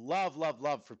 we would love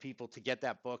for people to get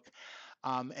that book.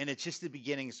 And it's just the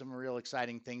beginning of some real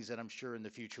exciting things that I'm sure in the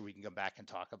future we can come back and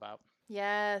talk about.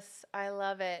 Yes, I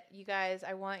love it. You guys,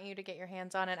 I want you to get your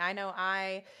hands on it. I know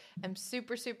I am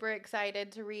super, super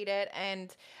excited to read it.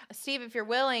 And Steve, if you're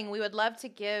willing, we would love to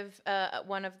give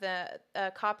one of the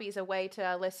copies away to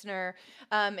a listener.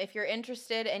 If you're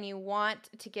interested and you want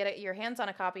to get your hands on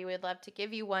a copy, we'd love to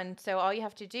give you one. So all you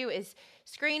have to do is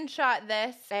screenshot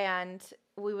this, and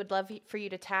we would love for you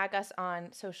to tag us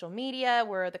on social media.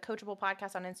 We're the Coachable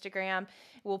Podcast on Instagram.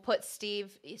 We'll put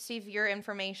Steve, your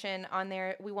information on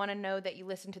there. We want to know that you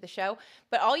listen to the show.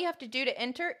 But all you have to do to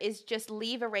enter is just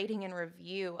leave a rating and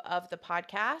review of the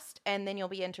podcast, and then you'll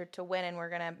be entered to win. And we're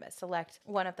going to select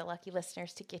one of the lucky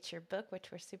listeners to get your book,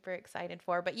 which we're super excited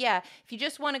for. But yeah, if you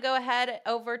just want to go ahead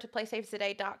over to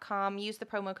playsavestheday.com, use the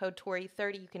promo code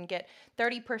TORI30. You can get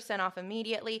 30% off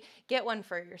immediately. Get one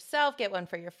for yourself, get one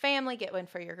for your family, get one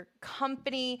for your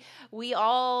company. We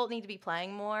all need to be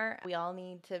playing more. We all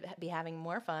need to be having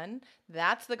more fun.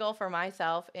 That's the goal for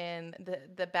myself in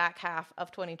the back half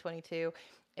of 2022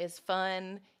 is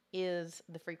fun is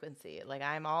the frequency. Like,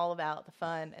 I'm all about the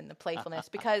fun and the playfulness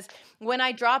because when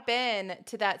I drop in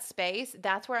to that space,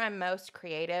 that's where I'm most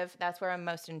creative. That's where I'm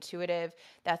most intuitive.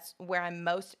 That's where I'm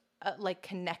most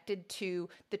connected to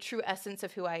the true essence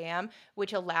of who I am,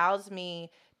 which allows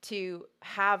me to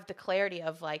have the clarity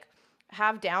of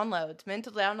have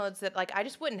mental downloads that I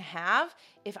just wouldn't have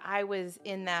if I was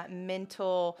in that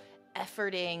mental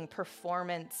efforting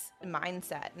performance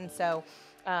mindset. And so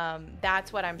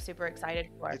that's what I'm super excited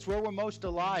for. It's where we're most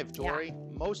alive, Tori. Yeah.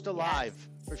 Most alive,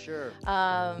 yes. For sure.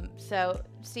 So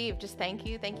Steve, just thank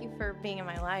you. Thank you for being in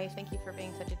my life. Thank you for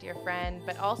being such a dear friend,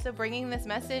 but also bringing this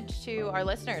message to our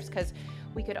listeners because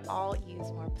we could all use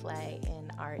more play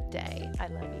in our day. I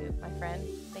love you, my friend.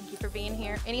 Thank you for being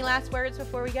here. Any last words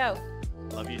before we go?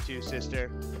 Love you too,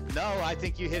 sister. No, I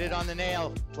think you hit it on the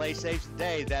nail. Play saves the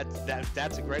day.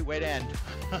 That's a great way to end.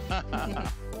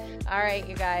 All right,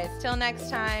 you guys. Till next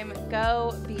time,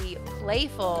 go be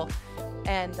playful,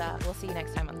 and we'll see you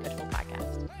next time on the Coachable